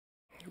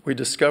We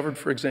discovered,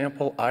 for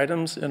example,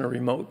 items in a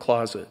remote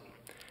closet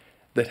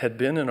that had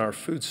been in our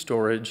food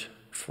storage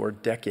for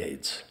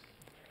decades.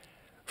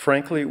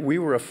 Frankly, we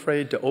were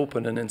afraid to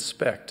open and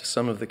inspect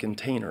some of the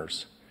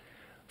containers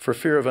for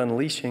fear of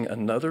unleashing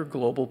another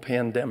global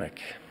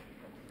pandemic.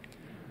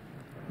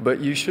 But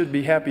you should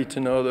be happy to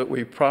know that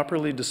we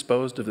properly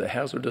disposed of the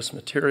hazardous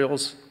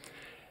materials,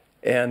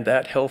 and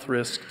that health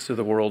risk to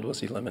the world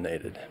was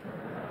eliminated.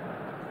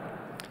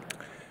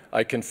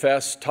 I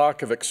confess,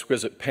 talk of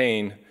exquisite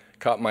pain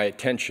caught my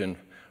attention,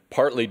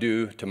 partly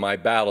due to my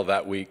battle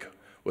that week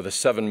with a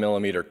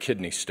 7mm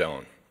kidney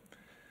stone.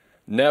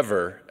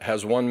 Never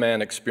has one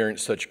man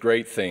experienced such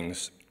great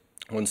things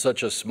when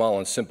such a small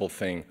and simple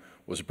thing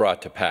was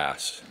brought to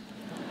pass.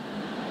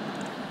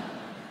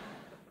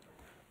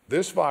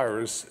 This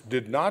virus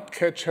did not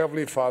catch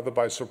Heavenly Father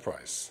by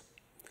surprise.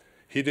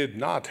 He did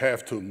not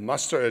have to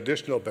muster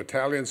additional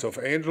battalions of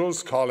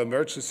angels, call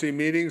emergency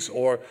meetings,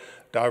 or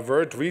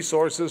divert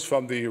resources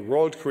from the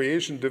World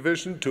Creation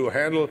Division to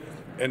handle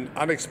an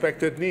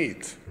unexpected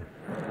need.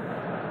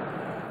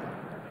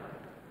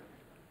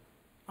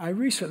 I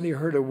recently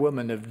heard a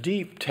woman of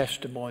deep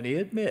testimony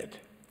admit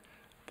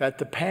that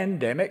the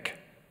pandemic,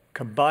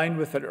 combined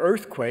with an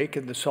earthquake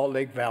in the Salt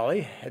Lake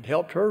Valley, had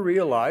helped her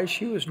realize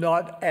she was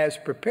not as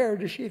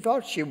prepared as she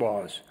thought she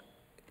was.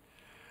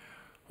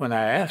 When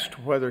I asked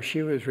whether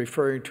she was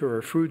referring to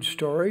her food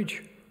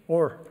storage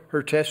or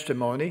her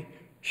testimony,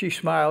 she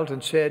smiled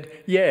and said,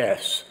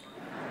 "Yes."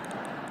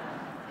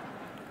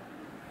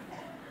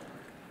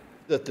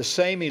 That the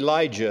same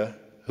Elijah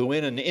who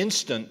in an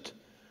instant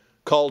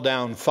called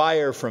down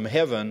fire from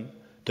heaven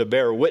to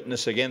bear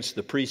witness against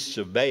the priests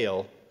of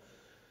Baal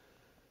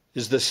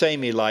is the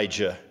same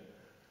Elijah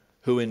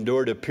who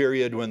endured a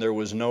period when there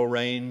was no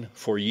rain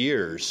for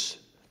years,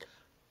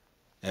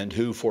 and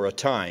who for a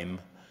time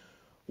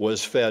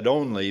was fed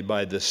only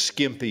by the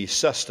skimpy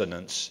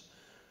sustenance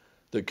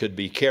that could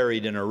be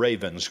carried in a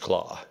raven's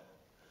claw.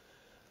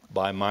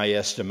 By my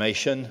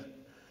estimation,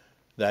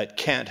 that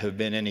can't have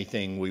been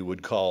anything we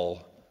would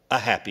call a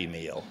happy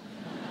meal.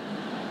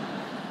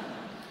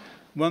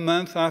 1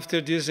 month after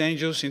these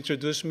angels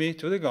introduced me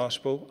to the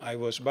gospel, I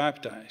was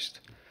baptized.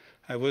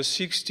 I was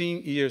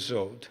 16 years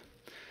old.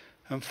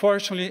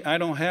 Unfortunately, I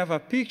don't have a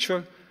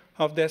picture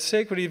of that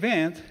sacred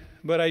event,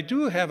 but I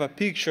do have a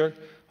picture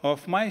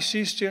of my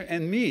sister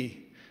and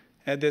me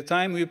at the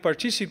time we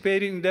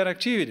participated in that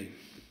activity.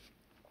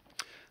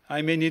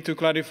 I may need to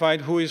clarify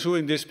who is who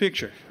in this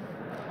picture.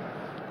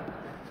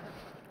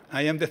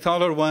 I am the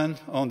taller one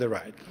on the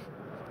right.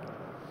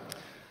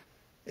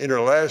 In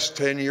her last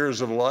 10 years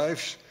of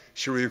life,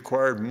 she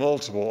required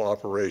multiple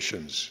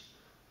operations,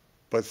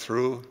 but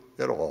through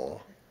it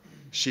all,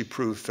 she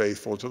proved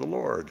faithful to the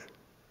Lord.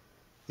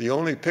 The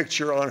only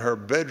picture on her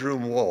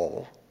bedroom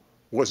wall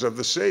was of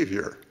the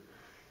Savior.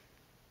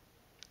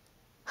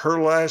 Her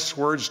last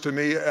words to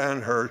me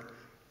on her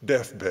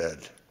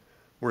deathbed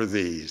were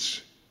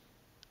these: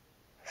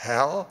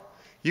 "Hal,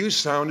 you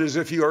sound as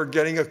if you are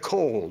getting a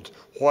cold.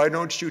 Why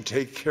don't you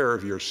take care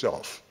of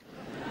yourself?"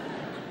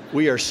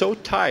 We are so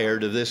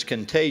tired of this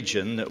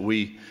contagion that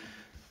we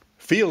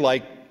feel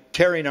like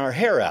tearing our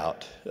hair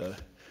out.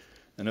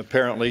 And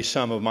apparently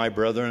some of my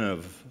brethren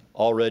have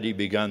already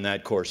begun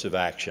that course of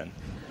action.